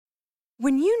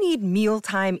When you need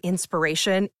mealtime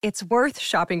inspiration, it's worth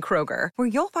shopping Kroger, where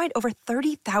you'll find over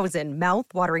 30,000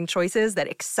 mouth-watering choices that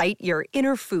excite your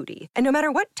inner foodie. And no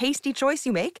matter what tasty choice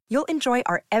you make, you'll enjoy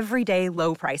our everyday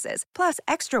low prices, plus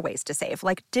extra ways to save,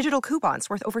 like digital coupons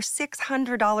worth over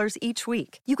 $600 each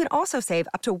week. You can also save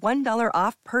up to $1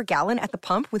 off per gallon at the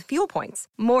pump with fuel points.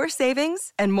 More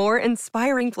savings and more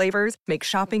inspiring flavors make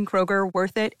shopping Kroger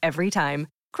worth it every time.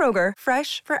 Kroger,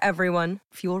 fresh for everyone.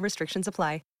 Fuel restrictions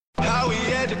apply. How we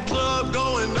at the club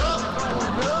going up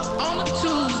on a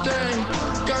Tuesday.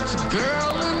 Got your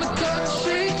girl in the cut,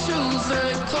 she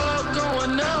Tuesday. Club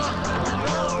going up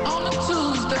on a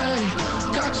Tuesday.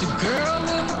 Got your girl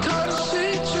in the cut,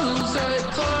 she Tuesday.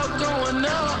 Club going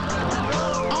up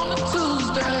on a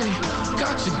Tuesday.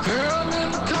 Got your girl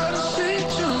in the cut, she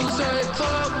Tuesday.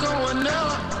 Club going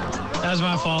up. That was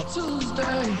my fault.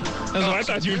 I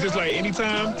thought you were just like,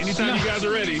 anytime you guys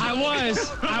are ready. I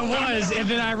was, and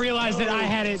then I realized that I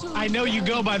had it. I know you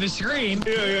go by the screen.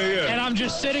 Yeah. And I'm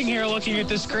just sitting here looking at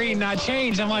the screen, not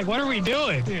changed. I'm like, what are we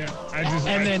doing? Yeah. I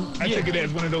took it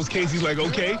as one of those cases like,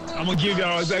 okay, I'm going to give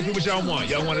y'all exactly what y'all want.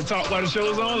 Y'all want to talk while the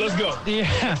show's on? Let's go.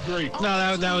 Yeah. Great.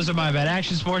 No, that was my bad.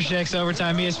 Action Sports Jax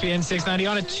Overtime, ESPN 690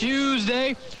 on a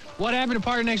Tuesday. What happened to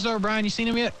Party Next Door, Brian? You seen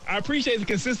him yet? I appreciate the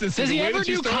consistency. Does he ever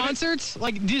do concerts?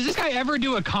 Like, does this guy ever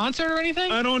do a concert or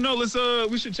anything? I don't know.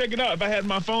 We should check it out. If I had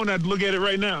my phone, I'd look at it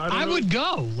right now. I would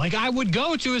go. Like, I would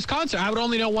go to his concert. I would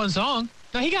only know one song.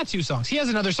 No, he got two songs. He has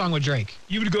another song with Drake.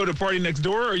 You would go to Party Next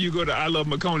Door, or you go to I Love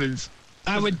McConaughey's?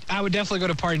 I would definitely go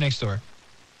to Party Next Door.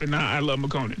 But not I Love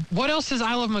McConaughey. What else does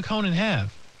I Love McConaughey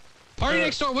have? Party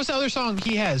Next Door. What's the other song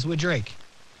he has with Drake?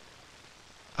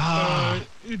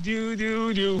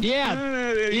 Do.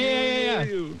 Yeah.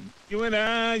 You and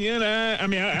I. I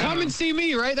mean, Come and See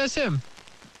Me, right? That's him.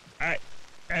 I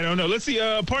don't know. Let's see.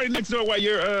 Party Next Door while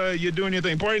you're doing your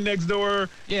thing. Party Next Door.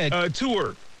 Yeah.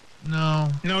 Tour. No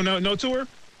tour.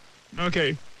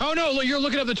 Okay. Oh no, look, you're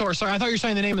looking up the tour. Sorry, I thought you were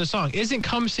saying the name of the song. Isn't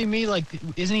Come See Me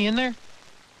isn't he in there?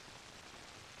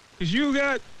 Cause you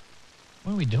got.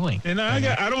 What are we doing? And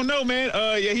I don't know, man.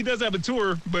 Yeah, he does have a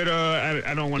tour, but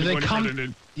I don't want to go any further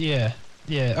than. Yeah.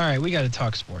 All right, we got to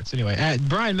talk sports anyway.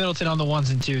 Brian Middleton on the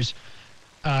ones and twos.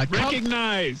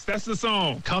 Recognize. That's the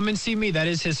song. Come and See Me. That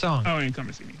is his song. Oh, and Come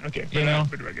and See Me. Okay. You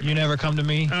Never Come to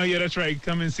Me. Oh, yeah, that's right.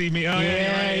 Come and See Me. Oh,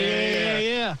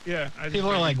 yeah. People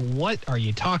are like, what are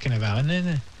you talking about? And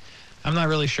then I'm not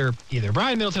really sure either.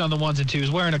 Brian Middleton on the ones and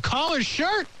twos wearing a collared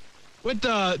shirt with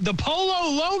the Polo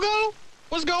logo.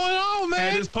 What's going on,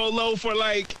 man? Had this Polo for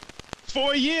like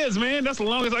 4 years, man. That's the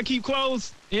longest I keep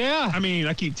clothes. Yeah. I mean,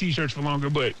 I keep T-shirts for longer,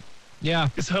 but yeah,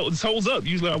 it holds up.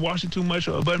 Usually I wash it too much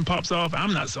or a button pops off.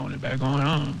 I'm not sewing it back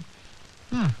on.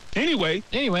 Anyway,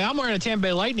 I'm wearing a Tampa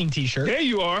Bay Lightning T-shirt. There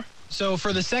you are. So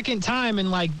for the second time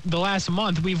in like the last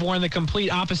month, we've worn the complete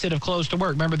opposite of clothes to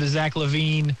work. Remember the Zach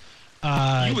LaVine?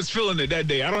 You was feeling it that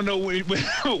day. I don't know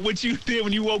what you did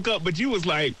when you woke up, but you was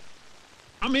like,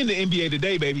 I'm in the NBA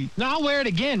today, baby. No, I'll wear it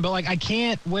again, but like I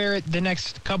can't wear it the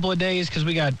next couple of days because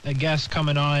we got a guest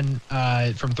coming on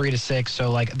from 3 to 6.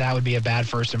 So like that would be a bad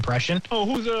first impression. Oh,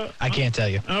 who's I can't tell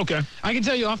you. Okay. I can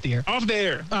tell you off the air. Off the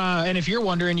air. And if you're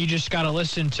wondering, you just got to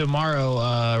listen tomorrow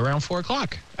around 4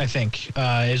 o'clock, I think,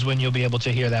 is when you'll be able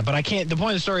to hear that. But I can't. The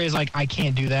point of the story is like I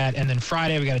can't do that. And then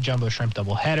Friday we got a jumbo shrimp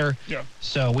doubleheader. Yeah.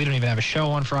 So we don't even have a show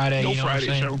on Friday. No you know Friday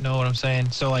what I'm saying? show. Know what I'm saying?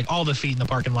 So like all the feet in the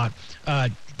parking lot.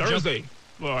 Thursday.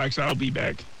 Well, actually, I'll be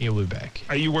back. You'll be back.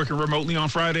 Are you working remotely on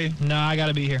Friday? No, I got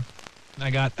to be here. I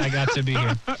got to be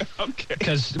here. Okay.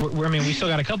 Because, we still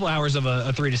got a couple hours of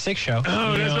a 3 to 6 show.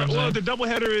 Oh, that's right. Well, the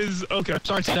doubleheader is, okay.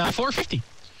 Starts at 4:50.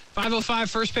 5:05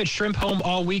 first pitch. Shrimp home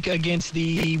all week against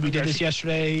we did this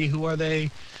yesterday. Who are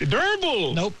they? The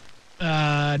Durable. Nope.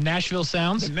 Nashville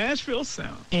Sounds. The Nashville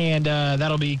Sounds. And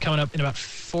that'll be coming up in about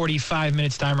 45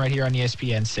 minutes time right here on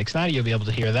ESPN 690. You'll be able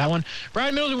to hear that one.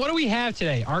 Brian Middleton, what do we have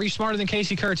today? Are You Smarter Than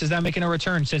Casey Kurtz? Is that making a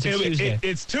return since it's Tuesday?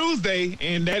 It's Tuesday,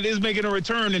 and that is making a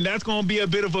return, and that's going to be a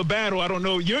bit of a battle. I don't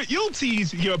know. You'll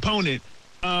tease your opponent,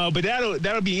 but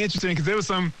that'll be interesting because there was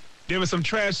some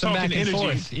trash talking energy.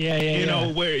 Forth. Yeah. You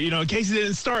know, where, Casey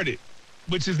didn't start it,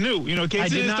 which is new. Casey I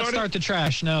did not start the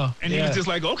trash, no. And he was just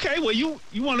like, okay, well, you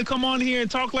want to come on here and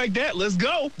talk like that? Let's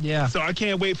go. Yeah. So I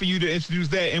can't wait for you to introduce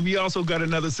that. And we also got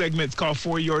another segment. It's called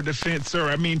For Your Defense, Sir.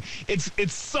 I mean,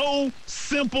 it's so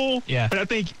simple. Yeah. But I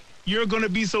think you're going to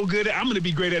be so good at it. I'm going to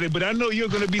be great at it, but I know you're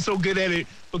going to be so good at it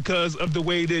because of the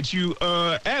way that you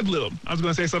ad-lib. I was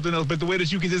going to say something else, but the way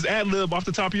that you can just ad-lib off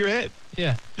the top of your head.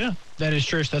 Yeah. That is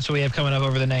true. So that's what we have coming up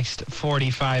over the next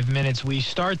 45 minutes. We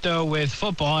start, though, with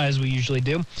football, as we usually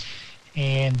do.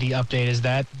 And the update is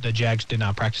that the Jags did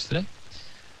not practice today.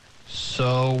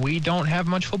 So we don't have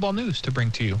much football news to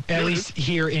bring to you, at least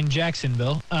here in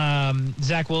Jacksonville.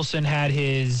 Zach Wilson had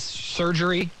his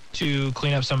surgery to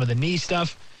clean up some of the knee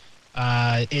stuff.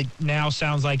 It now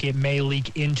sounds like it may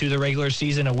leak into the regular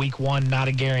season. A week 1, not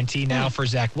a guarantee now for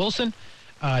Zach Wilson.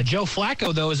 Joe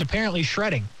Flacco, though, is apparently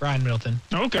shredding, Brian Middleton.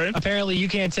 Okay. Apparently, you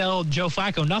can't tell Joe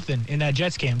Flacco nothing in that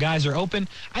Jets game. Guys are open.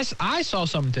 I saw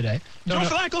something today. Joe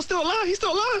Flacco's still alive? He's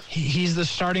still alive? He's the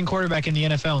starting quarterback in the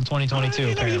NFL in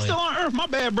 2022, apparently. He's still on earth. My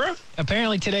bad, bro.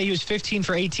 Apparently, today he was 15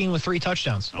 for 18 with 3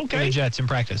 touchdowns for the Jets in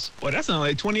practice. Well, that sounds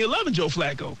like 2011 Joe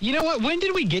Flacco. You know what? When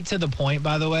did we get to the point,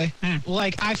 by the way?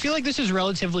 Like, I feel like this is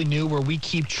relatively new where we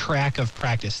keep track of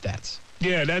practice stats.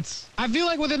 Yeah, I feel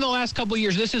like within the last couple of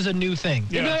years, this is a new thing.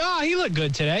 Yeah. You'd be like, oh, he looked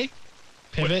good today.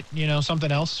 Pivot,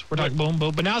 something else. We're talking boom,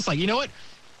 boom. But now it's like, you know what?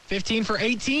 15 for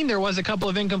 18. There was a couple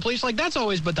of incompletions. Like, that's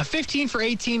always, but the 15 for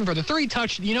 18 for the 3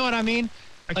 touch, you know what I mean?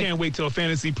 I can't wait till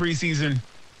fantasy preseason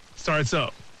starts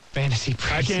up. Fantasy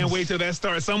preseason. I can't wait till that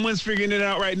starts. Someone's figuring it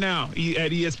out right now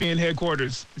at ESPN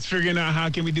headquarters. It's figuring out how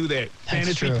can we do that. That's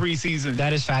fantasy true. preseason.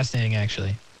 That is fascinating,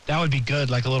 actually. That would be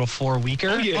good, like a little 4-weeker.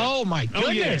 Oh, yeah. Oh, my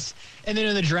goodness. And then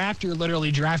in the draft, you're literally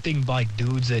drafting, like,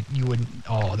 dudes that you wouldn't.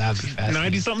 Oh, that would be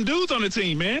fascinating. 90-something dudes on the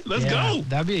team, man. Let's go.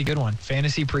 That'd be a good one.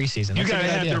 Fantasy preseason. You That's got to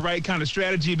have idea. the right kind of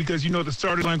strategy because you know the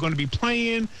starters aren't going to be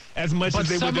playing as much as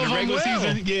they would in the regular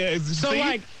season. Yeah. So,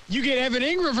 like, you get Evan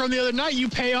Ingram from the other night, you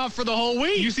pay off for the whole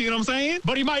week. You see what I'm saying?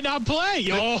 But he might not play.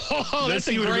 That's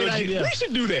a great idea. We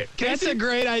should do that. That's a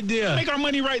great idea. Make our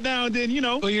money right now and then,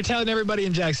 Well, you're telling everybody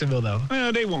in Jacksonville, though.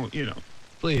 Well, they won't,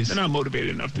 Please. They're not motivated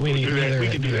enough to do that. We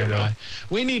can do that, though.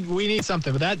 We need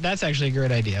something, but that's actually a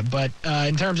great idea. But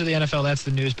in terms of the NFL, that's the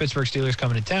news. Pittsburgh Steelers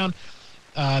coming to town.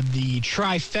 The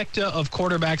trifecta of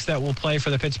quarterbacks that will play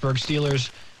for the Pittsburgh Steelers,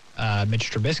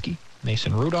 Mitch Trubisky,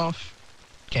 Mason Rudolph,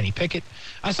 Kenny Pickett.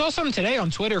 I saw something today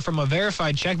on Twitter from a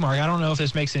verified checkmark. I don't know if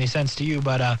this makes any sense to you,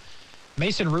 but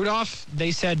Mason Rudolph, they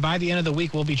said by the end of the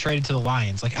week will be traded to the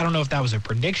Lions. Like, I don't know if that was a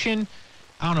prediction.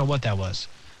 I don't know what that was.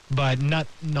 But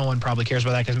no one probably cares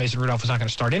about that because Mason Rudolph was not going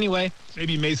to start anyway.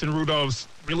 Maybe Mason Rudolph's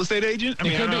real estate agent?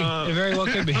 It could be. It very well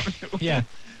could be. Yeah.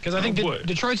 Because I think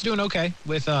Detroit's doing okay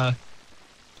with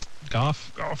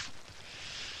Goff.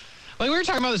 Like, we were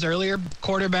talking about this earlier,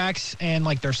 quarterbacks and,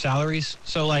 like, their salaries.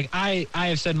 So, like, I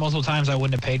have said multiple times I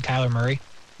wouldn't have paid Kyler Murray.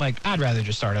 Like, I'd rather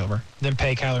just start over than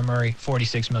pay Kyler Murray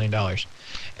 $46 million.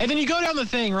 And then you go down the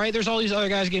thing, right? There's all these other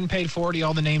guys getting paid 40,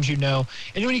 all the names you know.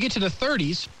 And then when you get to the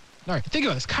 30s, all right, think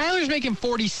about this. Kyler's making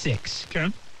 46.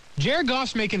 Okay. Jared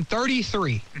Goff's making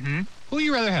 33. Mm-hmm. Who would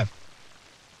you rather have?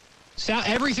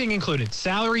 Everything included.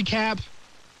 Salary cap,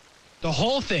 the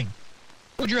whole thing.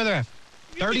 Who would you rather have?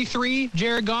 33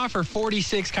 Jared Goff or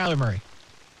 46 Kyler Murray?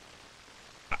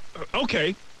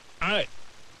 Okay.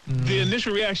 The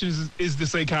initial reaction is to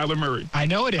say Kyler Murray. I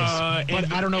know it is,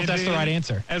 but I don't know if that's the right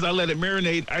answer. As I let it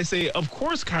marinate, I say, of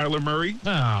course, Kyler Murray.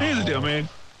 Oh. Here's the deal, man.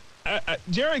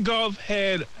 Jared Goff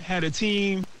had a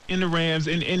team in the Rams,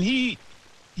 and he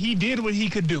did what he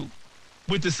could do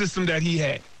with the system that he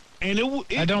had. And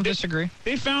I don't disagree.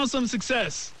 They found some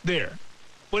success there.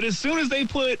 But as soon as they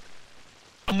put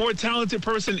a more talented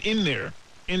person in there,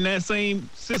 in that same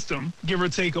system, give or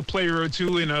take a player or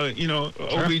two in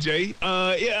OBJ,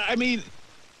 I mean,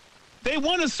 they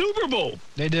won a Super Bowl.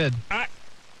 They did.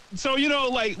 So,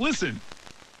 listen.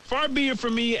 Far be it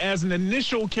from me as an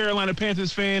initial Carolina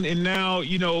Panthers fan and now,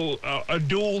 a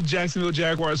dual Jacksonville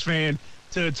Jaguars fan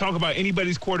to talk about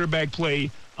anybody's quarterback play.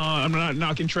 I'm not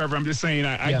knocking Trevor. I'm just saying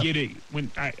I get it.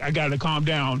 When I got to calm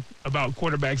down about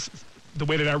quarterbacks the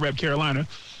way that I rep Carolina.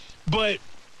 But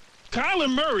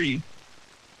Kyler Murray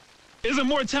is a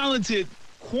more talented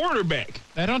quarterback.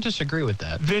 I don't disagree with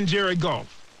that. Than Jared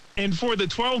Goff. And for the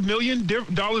 $12 million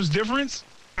difference,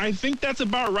 I think that's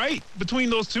about right between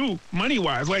those two,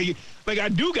 money-wise. Like I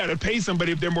do got to pay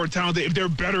somebody if they're more talented, if they're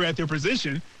better at their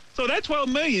position. So that $12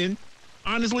 million,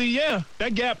 honestly, yeah,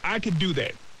 that gap, I could do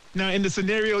that. Now, in the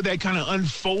scenario that kind of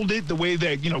unfolded the way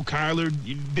that,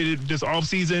 Kyler did it this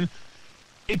offseason,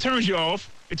 it turns you off.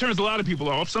 It turns a lot of people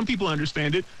off. Some people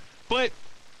understand it. But,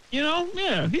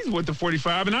 yeah, he's worth the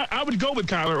 45. And I would go with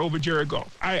Kyler over Jared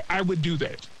Goff. I would do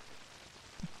that.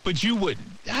 But you wouldn't.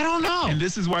 I don't know. And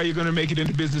this is why you're going to make it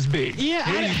into business big.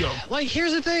 Yeah. There you go. Like,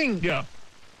 here's the thing. Yeah.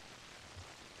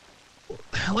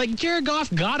 Like, Jared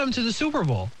Goff got him to the Super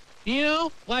Bowl.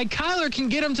 Like, Kyler can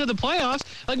get him to the playoffs.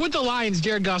 Like, with the Lions,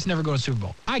 Jared Goff's never going to Super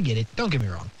Bowl. I get it. Don't get me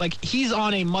wrong. Like, he's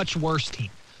on a much worse team.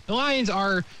 The Lions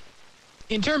are,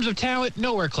 in terms of talent,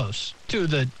 nowhere close to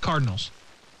the Cardinals.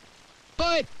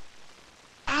 But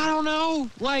I don't know.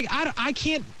 Like,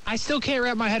 I still can't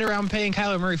wrap my head around paying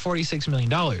Kyler Murray $46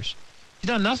 million. He's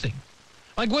done nothing.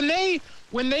 Like when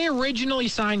they originally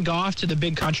signed Goff to the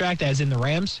big contract, as in the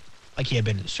Rams, like he had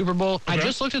been in the Super Bowl. Okay. I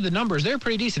just looked at the numbers; they're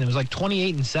pretty decent. It was like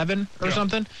 28-7 or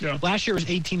something. Yeah. Last year was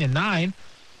 18-9.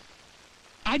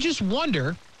 I just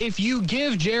wonder if you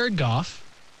give Jared Goff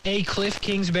a Cliff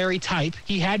Kingsbury type.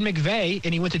 He had McVay,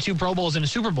 and he went to 2 Pro Bowls and a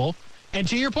Super Bowl. And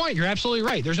to your point, you're absolutely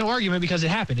right. There's no argument because it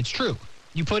happened. It's true.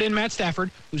 You put in Matt Stafford,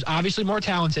 who's obviously more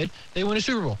talented. They win a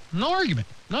Super Bowl. No argument.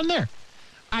 None there.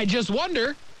 I just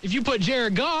wonder if you put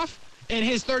Jared Goff and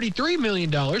his $33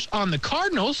 million on the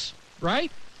Cardinals,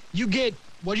 right? You get,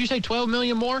 what did you say, $12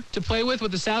 million more to play with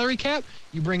the salary cap?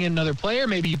 You bring in another player.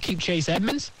 Maybe you keep Chase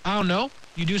Edmonds. I don't know.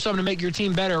 You do something to make your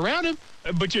team better around him.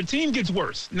 But your team gets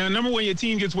worse. Now, number one, your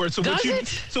team gets worse.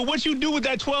 So what you do with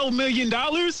that $12 million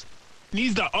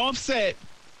needs to offset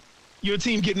your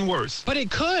team getting worse. But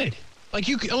it could. Like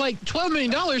 $12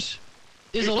 million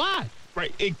is a lot.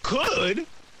 Right. It could,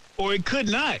 or it could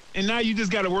not. And now you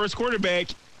just got a worse quarterback,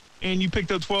 and you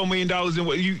picked up $12 million,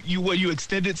 and you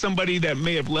extended somebody that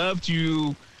may have left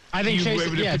you. I think were able to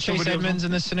put Chase somebody Edmonds else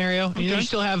in this scenario. Okay. You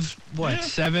still have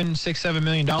 $7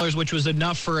 million, which was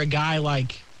enough for a guy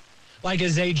like a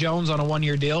Zay Jones on a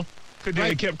 1-year deal. Could they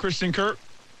have kept Christian Kirk?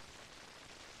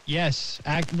 Yes.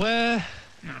 No.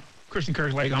 Christian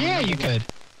Kirk, you could.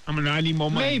 I need more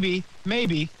money.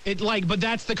 Maybe but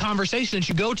that's the conversation that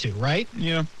you go to, right?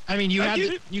 Yeah. I mean,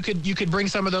 you could bring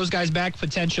some of those guys back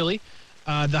potentially.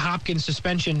 The Hopkins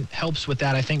suspension helps with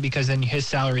that, I think, because then his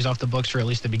salary's off the books for at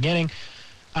least the beginning.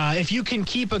 If you can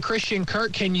keep a Christian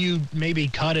Kirk, can you maybe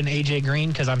cut an A.J. Green?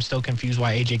 Because I'm still confused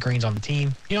why A.J. Green's on the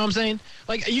team. You know what I'm saying?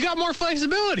 Like, you got more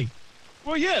flexibility.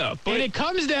 Well, yeah. But And it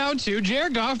comes down to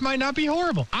Jared Goff might not be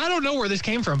horrible. I don't know where this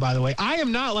came from, by the way. I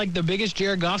am not like the biggest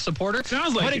Jared Goff supporter.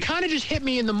 Sounds like But it kind of just hit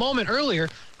me in the moment earlier.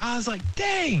 I was like,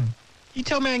 dang, you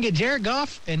tell me I can get Jared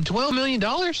Goff and $12 million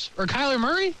or Kyler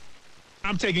Murray?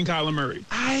 I'm taking Kyler Murray.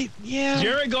 Yeah.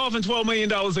 Jared Goff and $12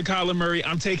 million of Kyler Murray.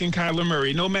 I'm taking Kyler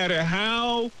Murray. No matter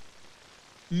how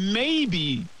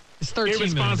maybe It's $13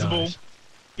 irresponsible. million.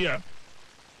 Yeah.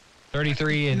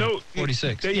 33 and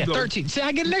 46. There you go. 13. See,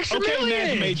 I get an extra Okay, million.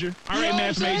 math major. All right,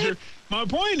 math major. My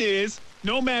point is,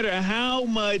 no matter how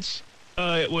much,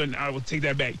 I will take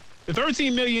that back. The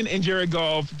 $13 million in Jared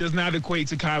Goff does not equate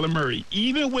to Kyler Murray,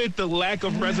 even with the lack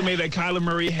of resume that Kyler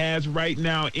Murray has right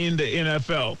now in the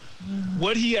NFL.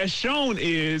 What he has shown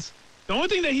is, the only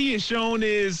thing that he has shown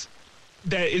is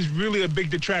that is really a big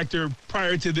detractor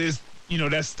prior to this,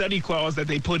 that study clause that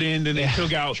they put in and they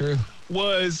took out,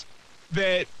 was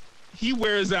that he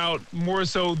wears out more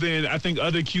so than I think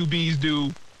other QBs do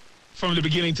from the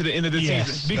beginning to the end of the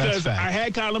season. Because I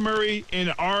had Kyler Murray in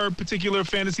our particular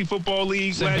fantasy football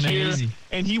league last year,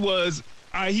 and he was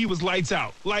lights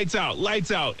out. And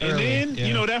then,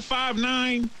 that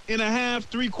 5'9" and a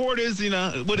half, 3/4, what is it,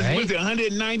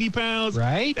 190 pounds?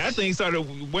 Right. That thing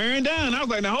started wearing down. I was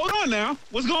like, now, hold on now.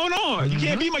 What's going on? You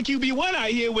can't be my QB1 out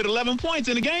here with 11 points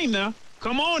in the game now.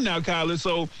 Come on now, Kyler.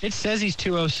 So it says he's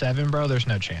 207, bro. There's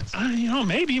no chance.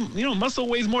 Maybe muscle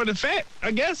weighs more than fat. I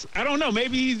guess I don't know.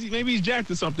 Maybe he's jacked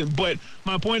or something. But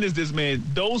my point is this, man.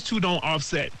 Those two don't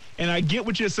offset. And I get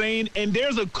what you're saying. And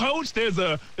there's a coach. There's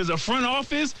a front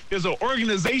office. There's an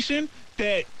organization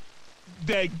that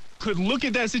could look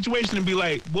at that situation and be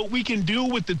like, what we can do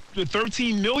with the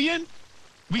 $13 million,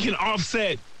 we can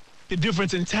offset the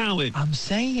difference in talent. I'm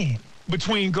saying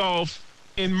between Goff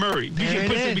and Murray. We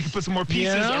can put some more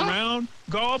pieces around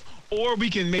Goff, or we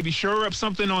can maybe shore up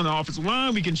something on the offensive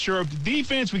line. We can shore up the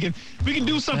defense. We can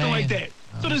do something like that.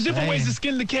 So there's different ways to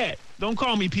skin the cat. Don't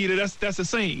call me Peter. That's a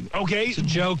saying. Okay, it's a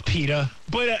joke, Peter.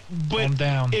 But calm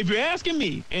down. If you're asking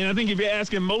me, and I think if you're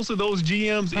asking most of those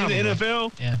GMs in the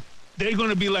NFL, they're going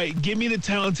to be like, give me the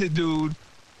talented dude,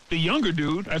 the younger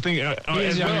dude. I think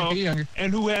as well,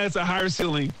 and who has a higher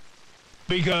ceiling,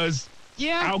 because.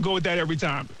 Yeah, I'll go with that every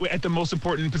time at the most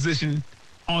important position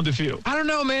on the field. I don't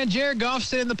know, man. Jared Goff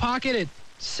sitting in the pocket at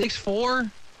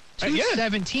 6'4",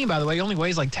 217. By the way, he only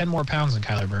weighs like 10 more pounds than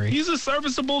Kyler Murray. He's a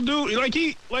serviceable dude. Like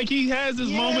he has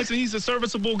his moments, and he's a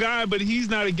serviceable guy, but he's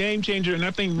not a game changer. And I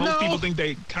think most people think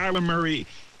that Kyler Murray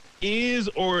is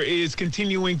or is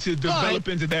continuing to develop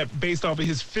into that based off of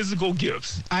his physical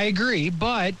gifts. I agree,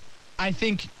 but I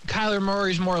think Kyler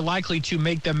Murray's more likely to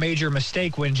make the major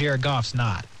mistake when Jared Goff's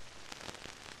not.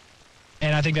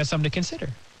 And I think that's something to consider.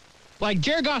 Like,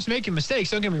 Jared Goff's making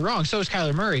mistakes, don't get me wrong, so is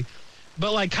Kyler Murray.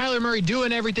 But, like, Kyler Murray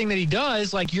doing everything that he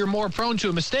does, like, you're more prone to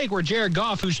a mistake, where Jared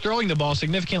Goff, who's throwing the ball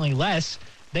significantly less,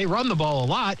 they run the ball a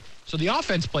lot, so the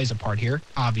offense plays a part here,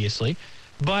 obviously.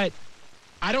 But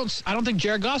I don't think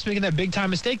Jared Goff's making that big-time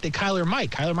mistake that Kyler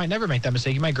might. Kyler might never make that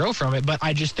mistake. He might grow from it. But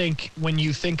I just think when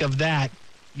you think of that,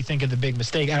 you think of the big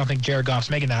mistake. I don't think Jared Goff's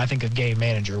making that. I think of game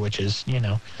manager, which is,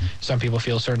 some people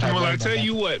feel a certain type of way Well, I about tell that.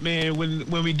 you what, man.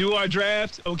 When we do our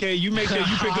draft, okay, you make sure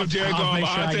you pick up Jared I'll Goff. make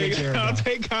sure I get Jared I'll Goff.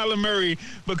 take Kyler Murray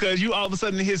because you all of a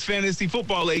sudden his fantasy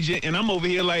football agent, and I'm over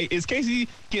here like, is Casey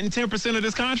getting 10% of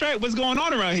this contract? What's going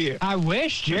on around here? I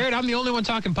wish, Jared. I'm the only one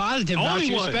talking positive about Only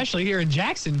you, one. especially here in The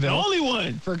Jacksonville. only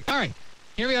one. All right,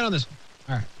 here we go on this one.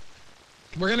 All right.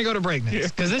 We're going to go to break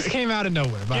next because this came out of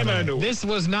nowhere. By Came the out way. of nowhere. This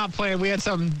was not planned. We had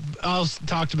something else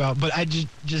talked about, but I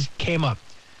just came up.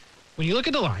 When you look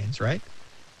at the Lions, right,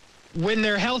 when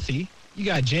they're healthy, you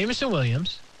got Jameson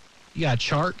Williams, you got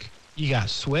Chark, you got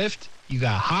Swift, you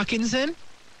got Hawkinson.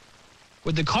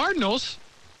 With the Cardinals,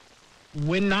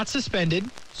 when not suspended,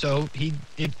 so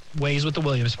it weighs with the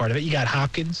Williams part of it, you got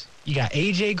Hopkins, you got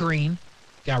A.J. Green,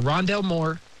 you got Rondell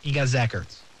Moore, you got Zach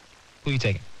Ertz. Who are you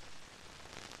taking?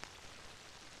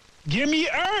 Give me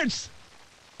Ertz.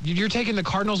 You're taking the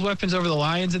Cardinals' weapons over the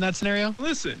Lions in that scenario?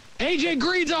 Listen, A.J.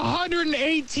 Green's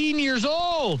 118 years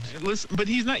old. but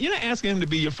he's not. You're not asking him to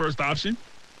be your first option.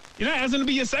 You're not asking him to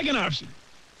be your second option.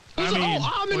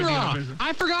 Amon-Ra.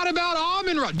 I forgot about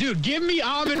Amon-Ra. Dude, give me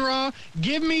Amon-Ra.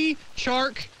 Give me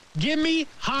Chark. Give me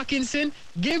Hawkinson.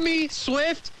 Give me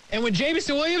Swift. And when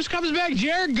Jameson Williams comes back,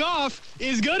 Jared Goff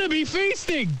is going to be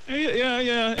feasting.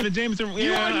 Yeah. And the Jameson.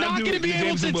 You are not going to be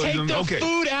able to take the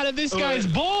food out of this guy's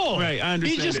bowl. Right, I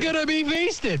understand. He's just going to be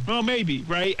feasted. Well, maybe,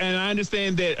 right? And I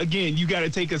understand that, again, you got to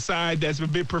take a side that's a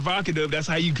bit provocative. That's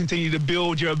how you continue to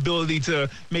build your ability to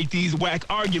make these whack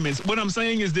arguments. What I'm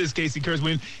saying is this, Casey Kurtz,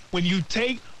 when you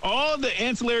take all the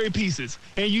ancillary pieces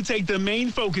and you take the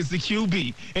main focus, the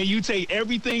QB, and you take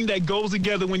everything that goes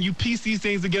together when you piece these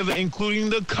things together, including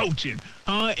the coaching,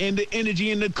 and the energy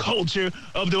and the culture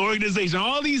of the organization,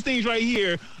 all these things right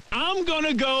here, I'm going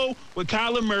to go with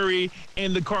Kyler Murray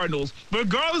and the Cardinals.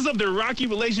 Regardless of the rocky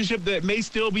relationship that may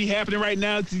still be happening right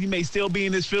now, because he may still be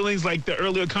in his feelings, like the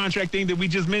earlier contract thing that we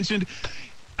just mentioned,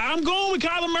 I'm going with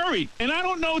Kyler Murray. And I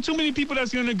don't know too many people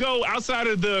that's going to go outside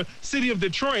of the city of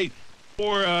Detroit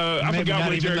or I forgot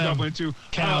where Jared Goff went to.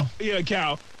 Cal.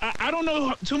 Cal. I don't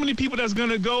know too many people that's going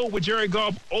to go with Jared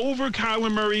Goff over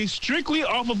Kyler Murray strictly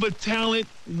off of a talent,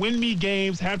 win me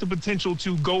games, have the potential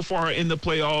to go far in the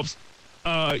playoffs,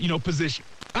 position.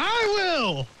 I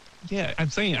will. Yeah, I'm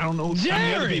saying I don't know how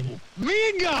many other Jared, people. me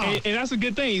and Goff. And that's a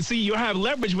good thing. See, you'll have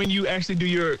leverage when you actually do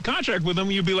your contract with them.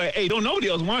 You'll be like, hey, don't nobody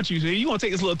else want you. So you're going to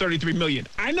take this little $33 million.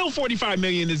 I know $45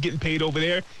 million is getting paid over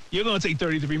there. You're going to take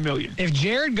 $33 million. If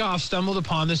Jared Goff stumbled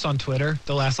upon this on Twitter,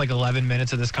 the last 11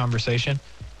 minutes of this conversation,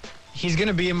 he's going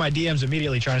to be in my DMs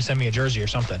immediately trying to send me a jersey or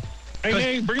something. Hey,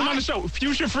 man, bring him on the show.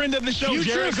 Future friend of the show,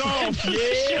 Future Jared friend Goff. of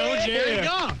the show, Jared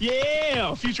Goff.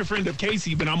 Yeah. Future friend of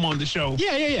Casey, but I'm on the show.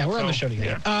 Yeah. We're on the show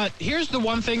together. Yeah. Here's the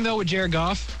one thing, though, with Jared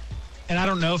Goff, and I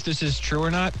don't know if this is true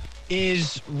or not,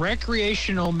 is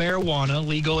recreational marijuana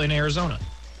legal in Arizona?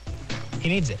 He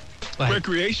needs it.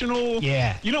 Recreational?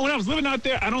 Yeah. You know, when I was living out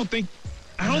there, I don't think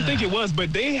it was,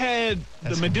 but they had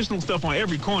the medicinal stuff on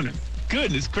every corner.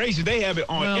 Goodness gracious, they have it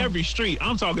on every street.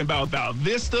 I'm talking about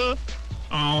Vista.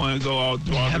 I don't want to go all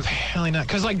apparently not.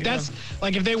 Because, that's,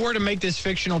 if they were to make this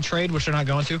fictional trade, which they're not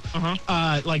going to,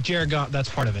 Jared Goff, that's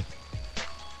part of it.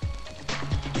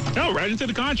 No, right into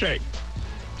the contract.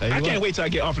 I can't wait till I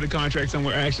get offered a contract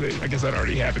somewhere. Actually, I guess that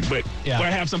already happened, but where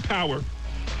I have some power.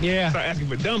 Yeah. Start asking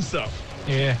for dumb stuff.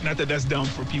 Yeah. Not that that's dumb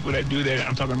for people that do that.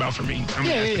 I'm talking about for me. I'm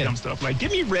asking dumb stuff. Like,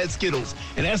 give me red Skittles,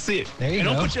 and that's it. There you and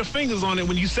go. Don't put your fingers on it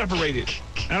when you separate it.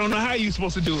 I don't know how you're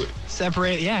supposed to do it.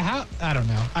 Separate, how? I don't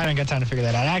know. I didn't got time to figure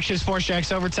that out. Action Sports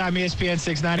Jacks Overtime, ESPN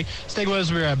 690. Stay with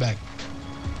us. We'll be right back.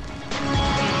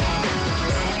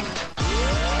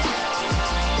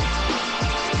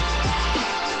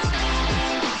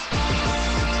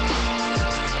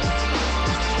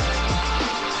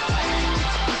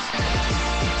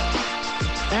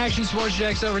 Action Sports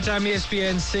Jacks Overtime,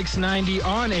 ESPN 690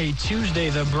 on a Tuesday.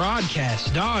 The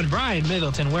broadcast, Don Brian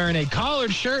Middleton wearing a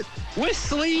collared shirt with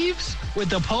sleeves with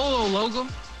the Polo logo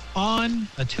on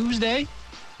a Tuesday.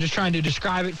 Just trying to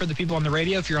describe it for the people on the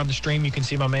radio. If you're on the stream, you can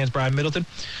see my man's Brian Middleton.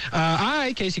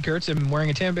 I, Casey Kurtz, am wearing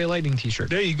a Tampa Bay Lightning t-shirt.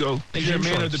 There you go. You're a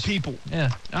man of the people.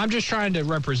 Yeah. I'm just trying to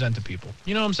represent the people.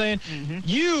 You know what I'm saying? Mm-hmm.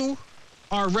 You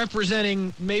are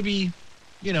representing maybe,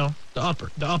 the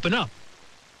up and up.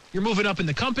 You're moving up in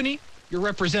the company. You're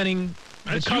representing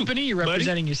the company. You're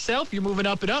representing yourself. You're moving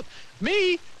up and up.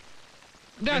 Me,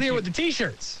 I'm down here with the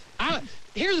T-shirts.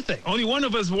 Here's the thing. Only one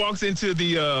of us walks into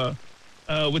the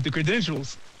with the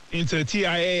credentials. into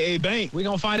TIAA Bank. We're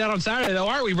going to find out on Saturday, though,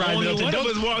 aren't we, Brian Only Middleton? one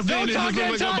of us walks in and talk just that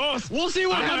looks like a talk. boss. We'll see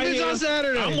what I'm out happens here. on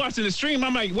Saturday. I'm watching the stream.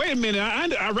 I'm like, wait a minute.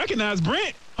 I recognize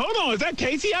Brent. Hold on. Is that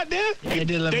Casey out there? Yeah, they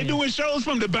did let They me doing shows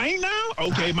from the bank now?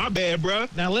 Okay, my bad, bro.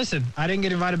 Now, listen, I didn't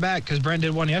get invited back because Brent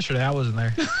did one yesterday. I wasn't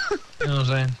there. You know what I'm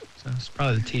saying? So it's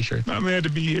probably the T-shirt. I'm had to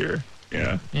be here.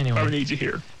 Yeah. Anyway. I need you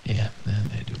here. Yeah,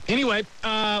 they do. Anyway,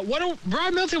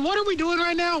 Brian Middleton, what are we doing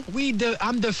right now?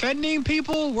 I'm defending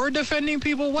people. We're defending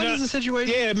people. What is the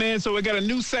situation? Yeah, man. So we got a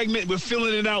new segment. We're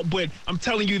filling it out, but I'm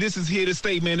telling you, this is here to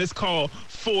stay, man. It's called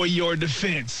For Your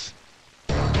Defense.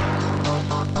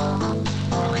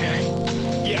 Okay.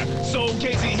 Yeah. So,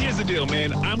 Casey, here's the deal,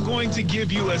 man. I'm going to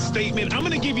give you a statement. I'm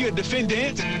going to give you a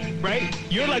defendant, right?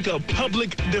 You're like a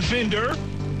public defender,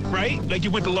 right? Like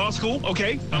you went to law school,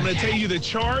 okay? I'm going to tell you the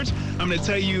charge. I'm going to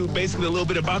tell you basically a little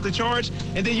bit about the charge,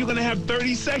 and then you're going to have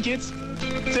 30 seconds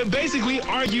to basically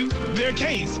argue their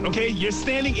case, okay? You're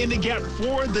standing in the gap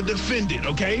for the defendant,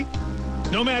 okay?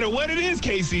 No matter what it is,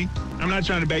 Casey, I'm not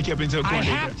trying to back you up into a corner. I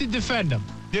have to defend them.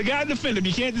 You got to defend them.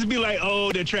 You can't just be like,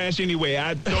 oh, they're trash anyway.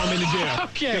 I throw them in the jail.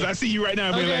 Okay. Because I see you right now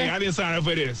and be Okay. like, I didn't sign up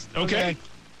for this. Okay?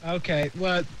 Okay.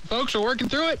 Well, folks, we're working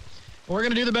through it. We're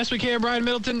going to do the best we can, Brian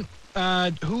Middleton.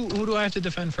 Who do I have to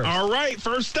defend first? All right,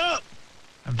 first up.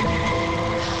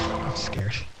 I'm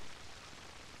scared.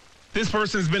 This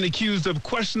person's been accused of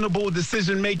questionable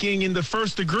decision-making in the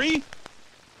first degree.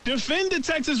 Defend the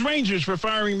Texas Rangers for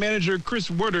firing manager Chris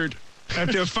Woodard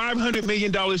after a $500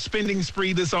 million spending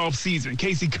spree this offseason.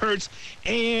 Casey Kurtz,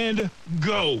 and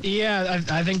go. Yeah,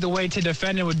 I think the way to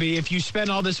defend it would be if you spend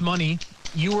all this money,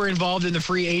 you were involved in the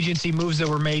free agency moves that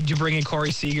were made to bring in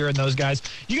Corey Seager and those guys.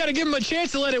 You got to give them a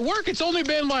chance to let it work. It's only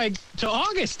been like to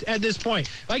August at this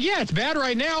point. Like, yeah, it's bad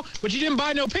right now, but you didn't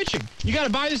buy no pitching. You got to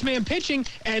buy this man pitching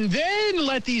and then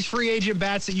let these free agent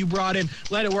bats that you brought in,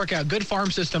 let it work out. Good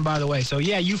farm system, by the way. So,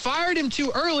 yeah, you fired him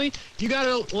too early. You got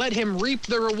to let him reap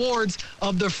the rewards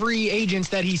of the free agents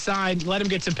that he signed. Let him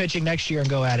get some pitching next year and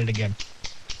go at it again.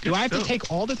 Do I have to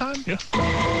take all the time? Yeah.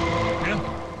 Yeah.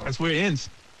 That's where it ends.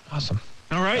 Awesome.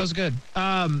 All right. That was good.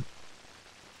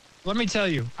 Let me tell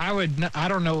you, I would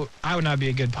not be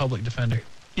a good public defender.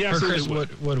 Yeah, for so Chris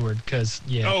Woodward, because,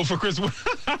 yeah. Oh, for Chris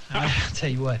Woodward. I'll tell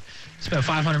you what, spent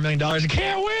 $500 million and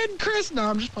can't win, Chris. No,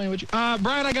 I'm just playing with you.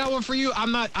 Brian, I got one for you. I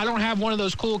don't have one of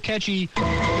those cool, catchy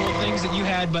little things that you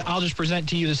had, but I'll just present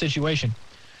to you the situation.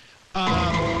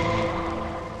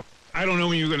 I don't know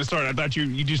when you were going to start. I thought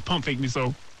you just pump faked me,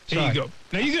 so there you go.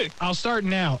 Now you good. I'll start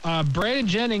now. Brandon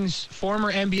Jennings,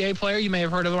 former NBA player. You may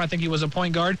have heard of him. I think he was a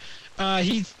point guard.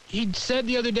 He said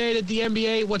the other day that the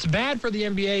NBA, what's bad for the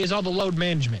NBA is all the load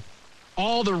management.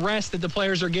 All the rest that the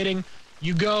players are getting.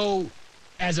 You go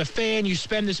as a fan, you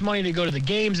spend this money to go to the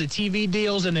games, the TV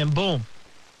deals, and then boom,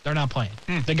 they're not playing.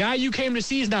 The guy you came to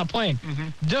see is not playing.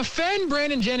 Defend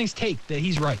Brandon Jennings' take that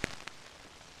he's right.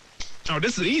 Oh,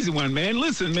 this is an easy one, man.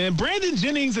 Listen, man, Brandon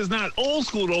Jennings is not old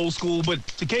school, but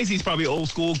to Casey's probably old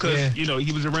school because, you know,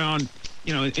 he was around,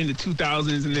 you know, in the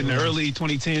 2000s and then the early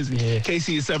 2010s. And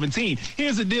Casey is 17.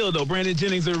 Here's the deal, though. Brandon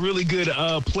Jennings is a really good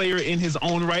player in his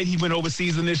own right. He went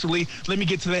overseas initially. Let me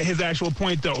get to his actual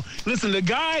point, though. Listen, the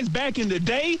guys back in the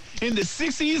day, in the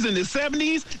 60s and the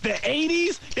 70s, the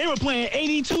 80s, they were playing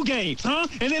 82 games, huh?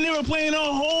 And then they were playing a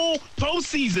whole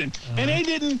postseason. And they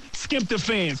didn't skip the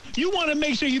fans. You want to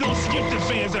make sure you don't skip the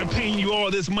fans that are paying you all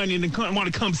this money and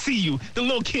want to come see you. The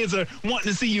little kids are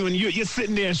wanting to see you, and you're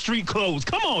sitting there in street clothes.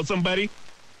 Come on, somebody.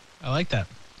 I like that.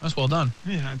 That's well done.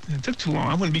 Yeah, it took too long.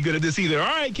 I wouldn't be good at this either. All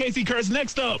right, Casey Kurtz,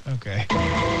 next up. Okay.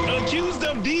 Accused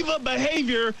of diva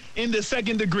behavior in the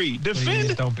second degree. Defend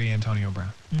Please don't be Antonio Brown.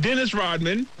 Dennis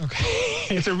Rodman. Okay.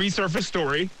 It's a resurfaced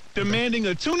story. Demanding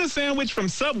a tuna sandwich from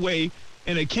Subway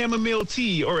and a chamomile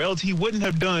tea, or else he wouldn't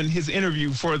have done his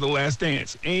interview for The Last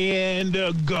Dance. And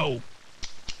go.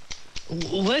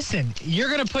 Listen, you're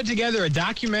going to put together a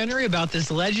documentary about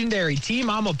this legendary team.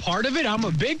 I'm a part of it. I'm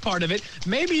a big part of it.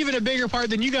 Maybe even a bigger part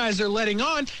than you guys are letting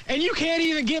on. And you can't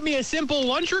even get me a simple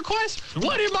lunch request?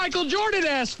 What did Michael Jordan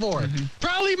ask for?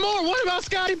 Probably more. What about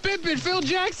Scottie Pippen, Phil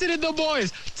Jackson, and the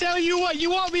boys? Tell you what,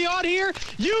 you want me on here?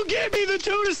 You give me the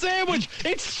tuna sandwich.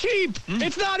 It's cheap.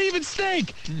 It's not even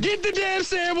steak. Get the damn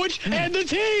sandwich and the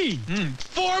tea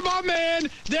for my man,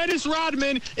 Dennis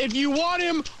Rodman, if you want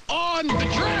him on the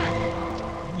track.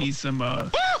 Need some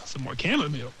more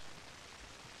chamomile.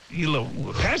 He's a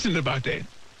little passionate about that.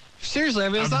 Seriously, I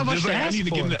mean, it's not much to I ask need to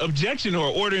for. get an objection or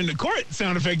order in the court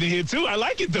sound effect in here, too. I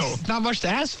like it, though. It's not much to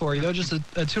ask for, you know, just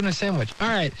a tuna sandwich. All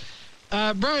right.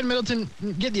 Brian Middleton,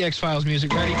 get the X-Files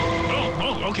music ready.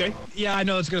 Oh, okay. Yeah, I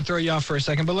know it's going to throw you off for a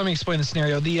second, but let me explain the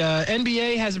scenario. The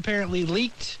NBA has apparently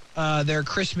leaked their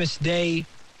Christmas Day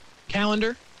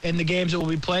calendar in the games that will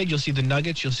be played. You'll see the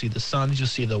Nuggets. You'll see the Suns. You'll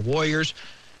see the Warriors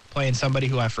playing somebody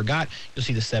who I forgot. You'll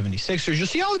see the 76ers. You'll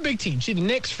see all the big teams. See the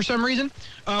Knicks for some reason.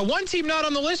 One team not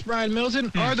on the list, Brian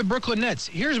Middleton, are the Brooklyn Nets.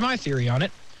 Here's my theory on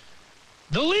it.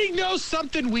 The league knows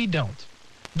something we don't.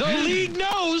 The league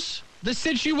knows the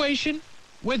situation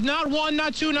with not one,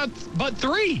 not two, but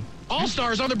three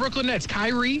all-stars on the Brooklyn Nets.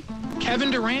 Kyrie,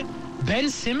 Kevin Durant, Ben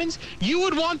Simmons. You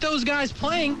would want those guys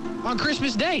playing on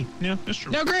Christmas Day. Yeah, that's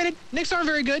true. Now, granted, Knicks aren't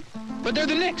very good, but they're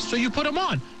the Knicks, so you put them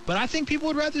on. But I think people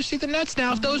would rather see the Nets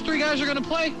now if those three guys are going to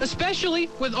play, especially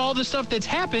with all the stuff that's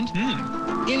happened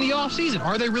in the offseason.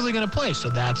 Are they really going to play? So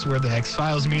that's where the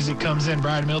X-Files music comes in,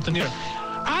 Brian Milton. Yeah.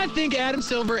 I think Adam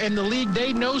Silver and the league,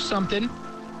 they know something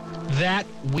that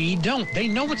we don't. They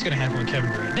know what's going to happen with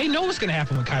Kevin Durant. They know what's going to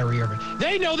happen with Kyrie Irving.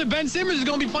 They know that Ben Simmons is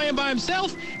going to be playing by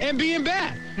himself and being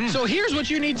bad. So here's what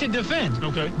you need to defend.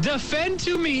 Okay. Defend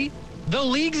to me the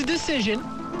league's decision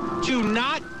to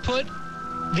not put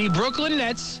the Brooklyn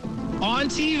Nets on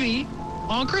TV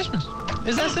on Christmas.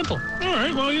 It's that simple. All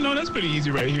right. Well, that's pretty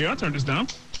easy right here. I'll turn this down.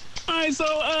 All right. So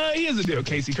here's the deal,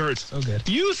 Casey Kurtz. So good.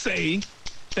 You say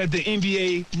that the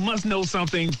NBA must know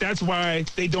something. That's why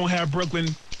they don't have Brooklyn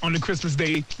on the Christmas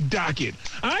Day docket.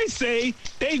 I say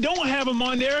they don't have them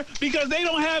on there because they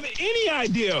don't have any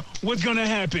idea what's going to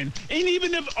happen. And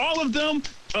even if all of them,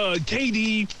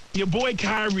 KD, your boy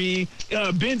Kyrie,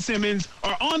 Ben Simmons,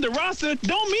 are on the roster,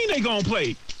 don't mean they're going to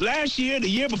play. Last year, the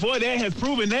year before that has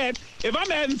proven that. If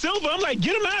I'm Adam Silver, I'm like,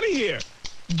 get him out of here.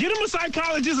 Get him a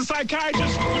psychologist, a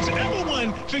psychiatrist, whichever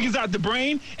one figures out the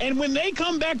brain. And when they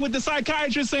come back with the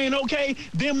psychiatrist saying, okay,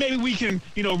 then maybe we can,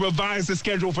 revise the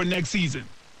schedule for next season.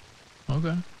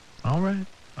 Okay. All right.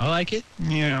 I like it.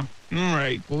 Yeah. All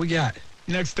right. What we got?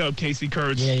 Next up, Casey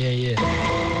Kurtz.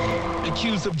 Yeah.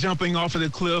 Accused of jumping off of the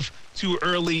cliff too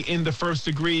early in the first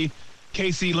degree.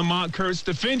 Casey Lamont Kurtz,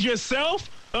 defend yourself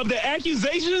of the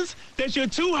accusations that you're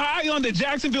too high on the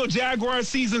Jacksonville Jaguars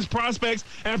season's prospects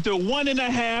after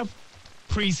 1.5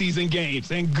 preseason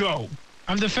games. And go.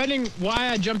 I'm defending why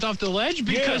I jumped off the ledge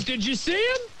because did you see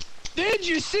him? Did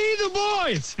you see the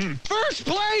boys? First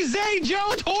play, Zay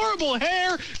Jones, horrible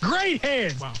hair, great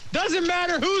hands. Wow. Doesn't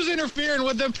matter who's interfering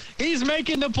with him. He's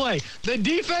making the play. The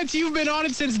defense, you've been on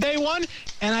it since day one,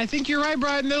 and I think you're right,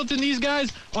 Brian Middleton. These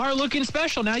guys are looking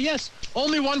special. Now, yes,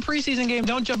 only one preseason game.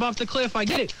 Don't jump off the cliff. I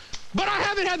get it. But I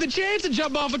haven't had the chance to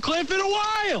jump off a cliff in a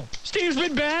while. Steve's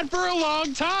been bad for a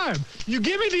long time. You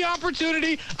give me the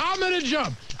opportunity, I'm going to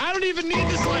jump. I don't even need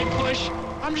the slight push.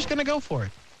 I'm just going to go for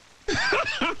it.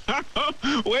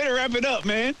 Way to wrap it up,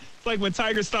 man. It's like when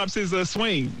Tiger stops his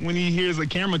swing when he hears a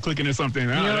camera clicking or something.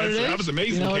 That was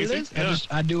amazing, Casey.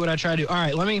 I do what I try to do. All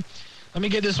right, let me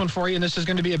get this one for you, and this is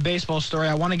going to be a baseball story.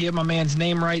 I want to get my man's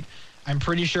name right. I'm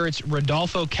pretty sure it's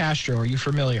Rodolfo Castro. Are you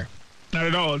familiar? Not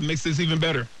at all. It makes this even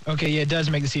better. Okay, yeah, it does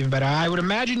make this even better. I would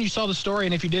imagine you saw the story,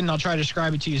 and if you didn't, I'll try to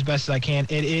describe it to you as best as I can.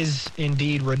 It is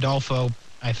indeed Rodolfo,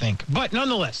 I think. But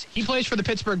nonetheless, he plays for the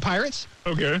Pittsburgh Pirates.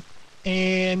 Okay.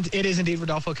 And it is indeed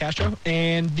Rodolfo Castro.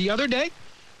 And the other day,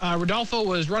 Rodolfo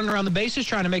was running around the bases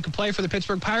trying to make a play for the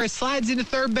Pittsburgh Pirates, slides into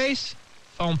third base,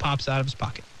 phone pops out of his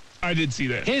pocket. I did see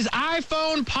that. His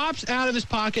iPhone pops out of his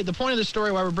pocket. The point of the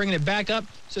story, why we're bringing it back up,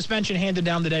 suspension handed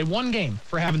down today. 1 game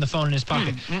for having the phone in his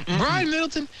pocket. Brian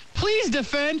Middleton, please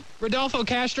defend Rodolfo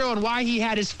Castro and why he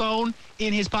had his phone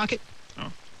in his pocket.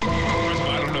 First of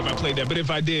all, I don't know if I played that, but if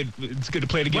I did, it's good to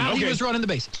play it again. While he was running the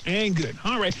bases. And good.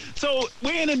 All right. So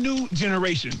we're in a new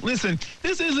generation. Listen,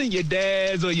 this isn't your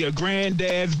dad's or your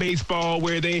granddad's baseball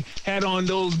where they had on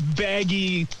those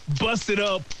baggy, busted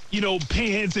up,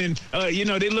 pants and,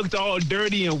 they looked all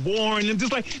dirty and worn. And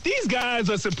just like these guys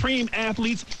are supreme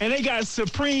athletes and they got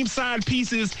supreme side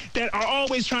pieces that are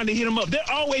always trying to hit them up. They're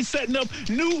always setting up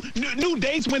new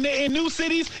dates when they're in new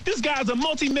cities. This guy's a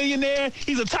multimillionaire.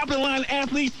 He's a top-of-the-line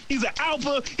athlete. He's an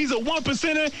alpha. He's a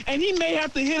 1%er. And he may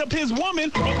have to hit up his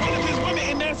woman or one of his women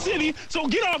in that city. So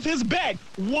get off his back.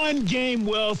 1 game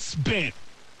well spent.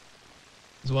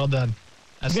 It's well done.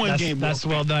 That's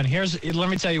well done. Let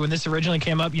me tell you, when this originally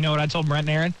came up, you know what I told Brent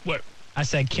and Aaron? What? I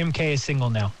said, Kim K is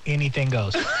single now. Anything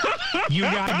goes. You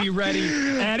got to be ready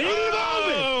at any moment.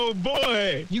 Oh,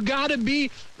 boy. You got to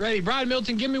be ready. Brian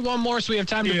Middleton, give me one more so we have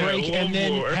time to break and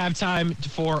then have time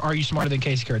for Are You Smarter Than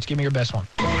Casey Kurtz? Give me your best one.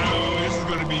 Oh, this is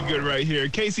going to be good right here.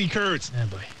 Casey Kurtz. Oh,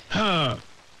 boy.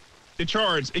 The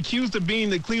charge, accused of being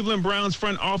the Cleveland Browns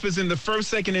front office in the first,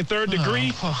 second, and third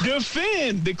degree.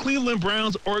 Defend the Cleveland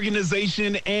Browns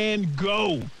organization and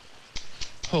go.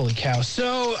 Holy cow.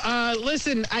 So,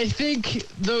 listen, I think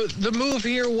the move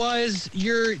here was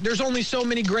there's only so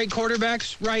many great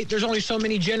quarterbacks, right? There's only so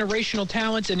many generational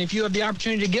talents, and if you have the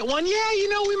opportunity to get one,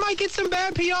 we might get some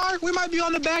bad PR. We might be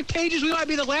on the back pages. We might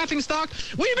be the laughingstock.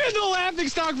 We've been the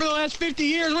laughingstock for the last 50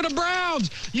 years with the Browns.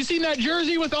 You seen that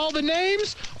jersey with all the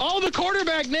names? All the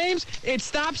quarterback names? It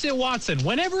stops at Watson.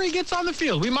 Whenever he gets on the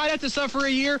field, we might have to suffer a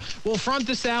year. We'll front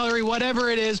the salary, whatever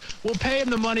it is. We'll pay him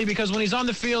the money because when he's on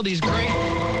the field, he's great.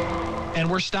 And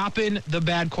we're stopping the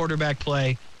bad quarterback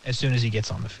play as soon as he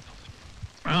gets on the field.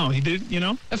 Oh, he did,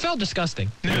 It felt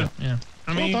disgusting. Yeah.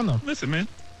 I mean, well done, though. Listen, man.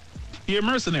 You're a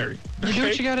mercenary. You do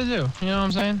what you got to do. You know what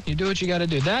I'm saying? You do what you got to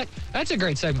do. That's a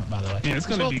great segment, by the way. Yeah, it's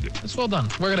going to be good. It's well done.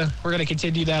 We're gonna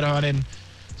continue that on, and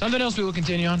something else we will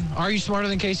continue on. Are you smarter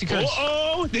than Casey Kurtz?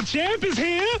 Oh, the champ is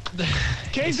here.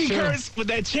 Casey Kurtz with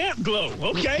that champ glow.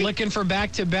 Okay. Looking for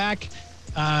back-to-back.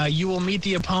 You will meet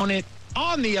the opponent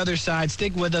on the other side.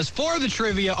 Stick with us for the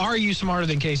trivia. Are you smarter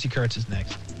than Casey Kurtz is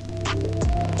next.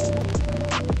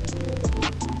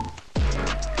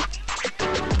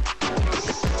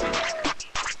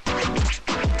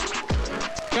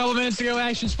 Couple minutes ago,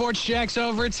 Action Sports Jax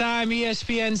Overtime,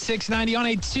 ESPN 690 on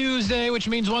a Tuesday, which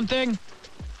means one thing.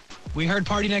 We heard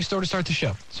Party Next Door to start the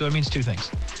show, so it means two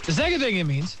things. The second thing it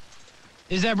means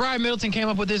is that Brian Middleton came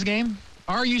up with this game.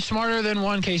 Are you smarter than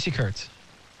one Casey Kurtz?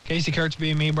 Casey Kurtz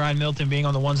being me, Brian Middleton being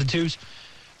on the ones and twos.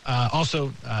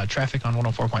 Also, traffic on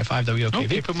 104.5 WOKV.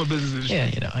 Okay, put my business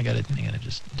in. Yeah, I gotta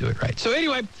just do it right. So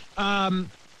anyway,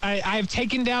 I've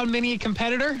taken down many a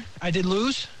competitor. I did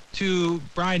lose to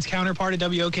Brian's counterpart at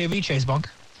WOKV, Chase Bunker.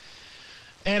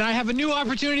 And I have a new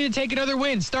opportunity to take another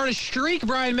win. Start a streak,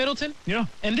 Brian Middleton. Yeah.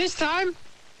 And this time,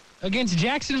 against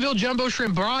Jacksonville Jumbo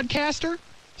Shrimp broadcaster,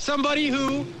 somebody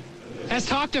who has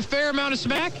talked a fair amount of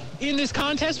smack in this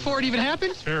contest before it even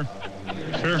happened. Sure.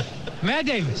 Matt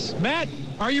Davis. Matt,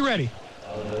 are you ready?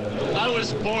 I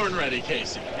was born ready,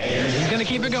 Casey. He's going to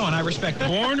keep it going. I respect that.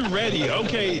 Born ready.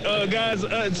 Okay, guys,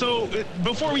 so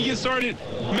before we get started,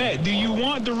 Matt, do you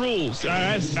want the rules?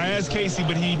 I asked Casey,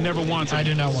 but he never wants them. I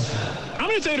do not want that. I'm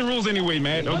going to tell you the rules anyway,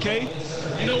 Matt, okay?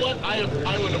 You know what?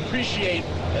 I would appreciate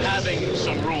having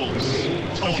some rules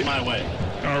told my way.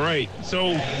 All right,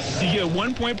 so you get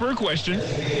 1 point per question,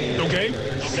 okay?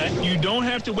 Okay. You don't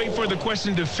have to wait for the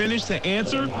question to finish to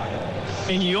answer,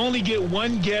 and you only get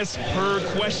one guess per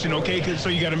question, okay? So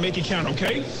you got to make it count,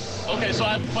 okay? Okay, so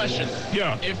I have a question.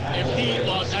 Yeah. If he,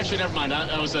 well, actually, never mind.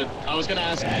 I was going to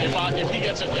ask if he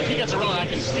gets it wrong, I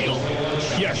can steal.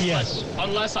 Yes.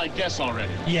 Unless I guess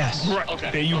already. Yes. Right. Okay.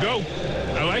 There you go.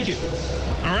 I like it.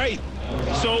 All right.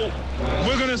 So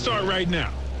we're going to start right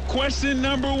now. Question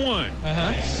number one.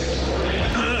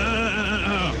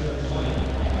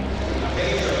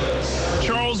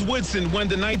 Charles Woodson won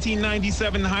the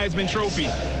 1997 Heisman Trophy.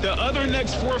 The other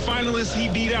next four finalists he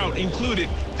beat out included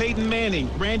Peyton Manning,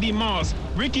 Randy Moss,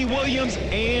 Ricky Williams,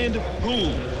 and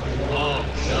who? Oh,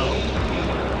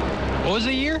 no. What was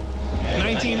the year?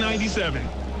 1997.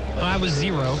 I was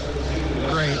 0.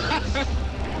 Great.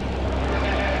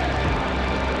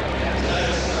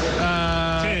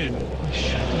 10,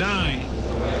 9,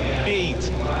 8,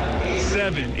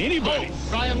 7. Anybody?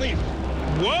 Oh, Ryan Leaf.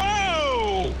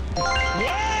 Whoa!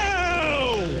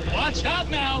 Whoa! Watch out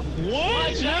now.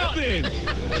 What Watch out. happened?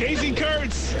 Casey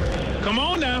Kurtz. Come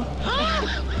on now.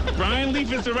 Ryan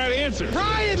Leaf is the right answer.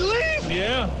 Ryan Leaf!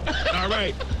 Yeah. All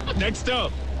right. Next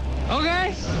up.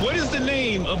 Okay. What is the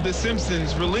name of the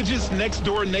Simpsons' religious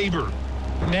next-door neighbor?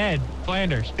 Ned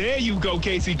Flanders. There you go,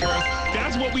 Casey Kurtz.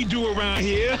 That's what we do around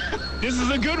here. This is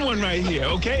a good one right here.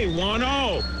 Okay,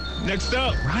 1-0. Next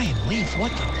up. Ryan Leaf,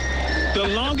 what the? The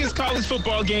longest college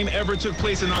football game ever took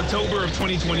place in October of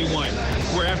 2021,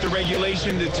 where after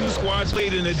regulation, the two squads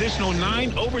played an additional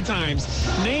 9 overtimes.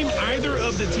 Name either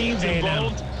of the teams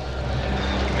involved.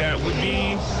 That would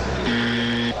be...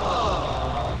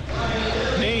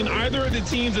 Name either of the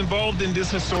teams involved in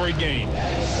this historic game.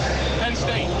 Penn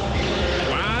State.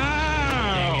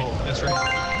 Wow. That's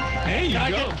right. There you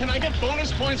go. Can I get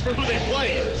bonus points for who they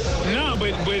play? No,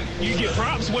 but you get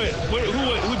props.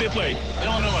 Who they play?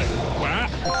 Illinois. Wow.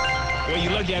 Well, you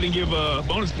lucky I didn't give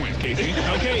bonus points, Casey.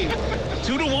 Okay,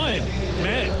 2-1.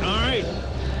 Matt, all right.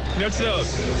 Next up,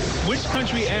 which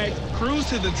country act cruised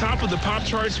to the top of the pop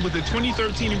charts with the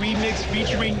 2013 remix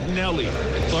featuring Nelly?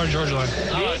 Florida Georgia Line.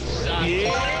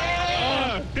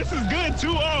 Yeah. This is good.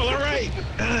 2-2. All right.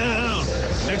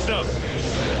 Next up,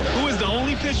 who is the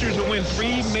only pitcher to win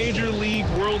 3 Major League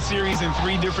World Series in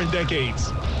 3 different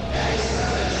decades?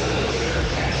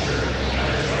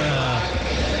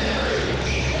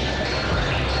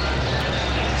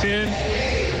 10,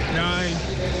 9,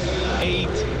 8,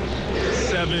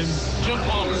 7, Jim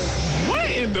Palmer. What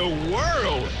in the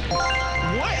world?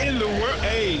 What in the world?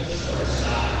 Hey.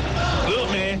 Look,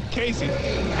 man, Casey,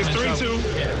 it's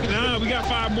 3-2. Nah, we got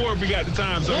 5 more if we got the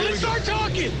time. So Well, here let's we go. start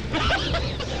talking.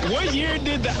 What year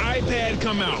did the iPad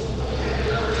come out?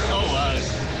 Oh,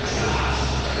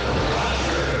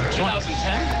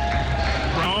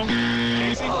 2010? Wrong.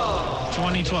 Casey?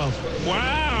 2012.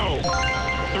 Wow.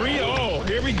 3-0.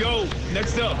 Here we go.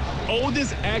 Next up,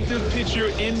 oldest active pitcher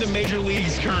in the major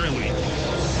leagues currently.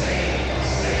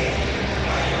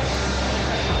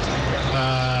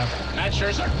 Matt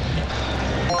Scherzer?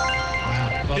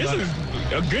 Wow. Well This done. is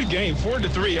a good game.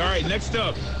 4-3. All right, next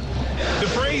up. The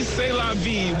phrase "c'est la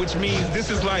vie," which means "this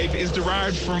is life," is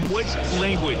derived from which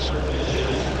language?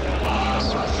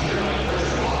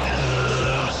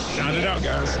 Sound it out,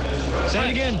 guys. Say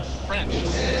it again. French.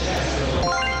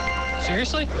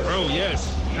 Seriously? Oh,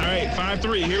 yes. All right,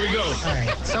 5-3. Here we go. All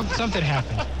right. Something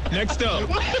happened. Next up.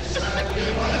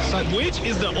 Which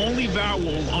is the only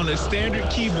vowel on a standard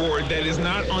keyboard that is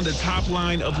not on the top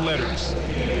line of letters?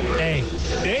 Hey.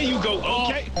 There you go.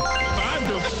 Okay.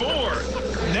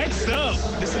 5-4. Next up.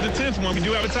 This is the 10th one. We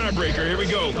do have a tiebreaker. Here we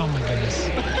go. Oh, my goodness.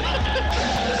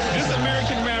 This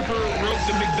American rapper wrote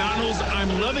the McDonald's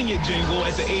 "I'm Loving It" jingle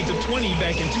at the age of 20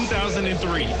 back in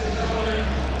 2003.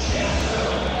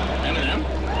 Eminem?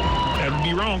 That would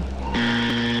be wrong.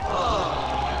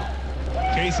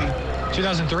 Casey,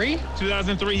 2003?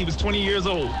 2003, he was 20 years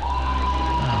old. Oh,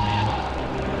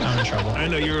 man. I'm in trouble. I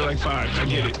know you were like 5. I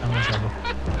get it. I'm in trouble.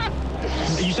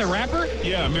 You said rapper?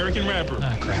 Yeah, American rapper.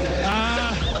 Ah, crap.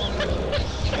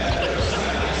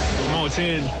 Come on,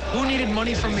 10, Who needed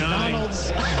money from 9,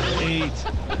 McDonald's? 8,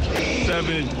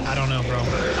 7, I don't know, bro.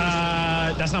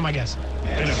 That's not my guess.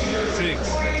 6,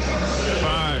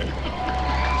 5,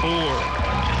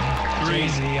 4, 3,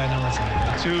 Jay-Z, I know that's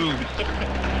not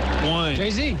 2, 1.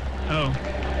 Jay-Z. Oh,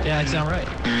 Yeah, that's not right.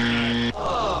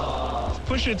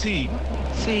 Pusha T.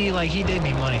 See, like, he did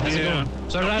need money. That's a good Yeah. one.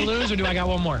 So did I lose, or do I got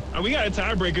one more? We got a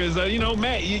tiebreaker.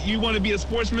 Matt, you want to be a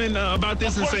sportsman about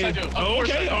this Of and course say, I do. Of oh, course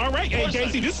okay, I do. all right. Of Hey, course I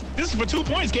Casey, do. this is for 2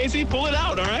 points, Casey. Pull it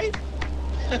out, all right?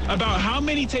 About how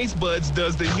many taste buds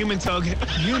does the human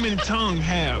tongue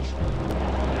have?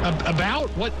 About?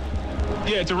 What?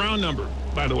 Yeah, it's a round number,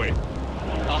 by the way.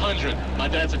 100. My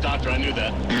dad's a doctor. I knew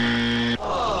that.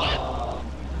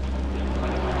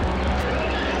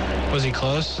 Was he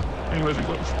close? It wasn't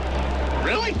close.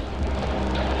 Really?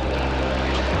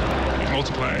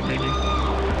 Multiplied, maybe.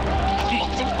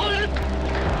 Multiplied?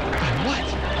 What?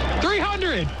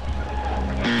 300!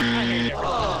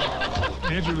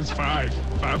 Andrew was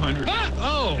 500. Ah,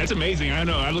 oh! That's amazing. I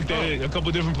know. I looked at it a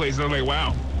couple different places. I'm like,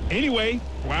 wow. Anyway,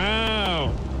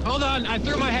 wow. Hold on, I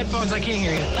threw my headphones. I can't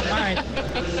hear you. All right.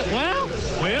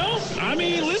 Well, I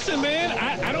mean, listen, man.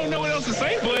 I don't know what else to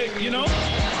say, but,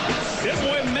 this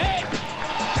boy Matt.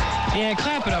 Yeah,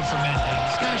 clap it up for Matt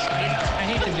Davis. Gosh, man, I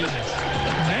hate to do this.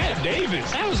 Matt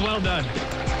Davis. That was well done.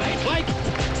 Like,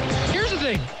 here's the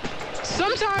thing.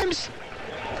 Sometimes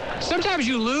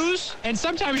you lose, and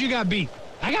sometimes you got beat.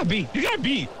 I got beat. You got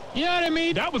beat. You know what I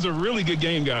mean? That was a really good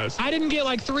game, guys. I didn't get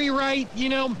like 3 right,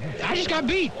 I just got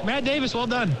beat. Matt Davis, well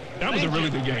done. That was a really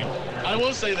good game. I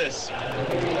will say this.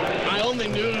 I only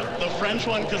knew the French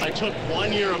one because I took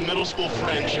 1 year of middle school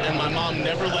French, and my mom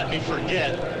never let me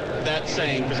forget that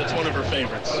saying because it's one of her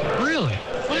favorites. Really?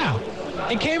 Wow.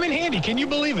 It came in handy. Can you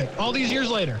believe it? All these years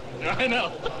later. I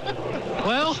know.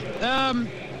 Well,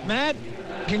 Matt,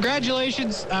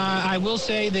 congratulations. I will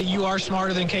say that you are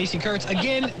smarter than Casey Kurtz.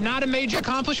 Again, not a major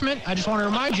accomplishment. I just want to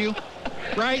remind you,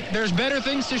 right? There's better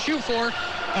things to shoot for,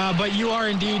 but you are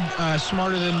indeed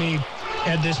smarter than me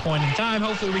at this point in time.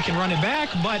 Hopefully we can run it back,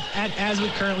 but as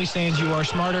it currently stands, you are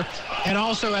smarter. And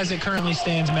also as it currently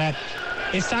stands, Matt,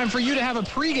 it's time for you to have a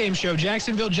pregame show.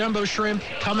 Jacksonville Jumbo Shrimp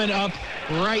coming up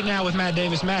right now with Matt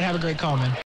Davis. Matt, have a great call, man.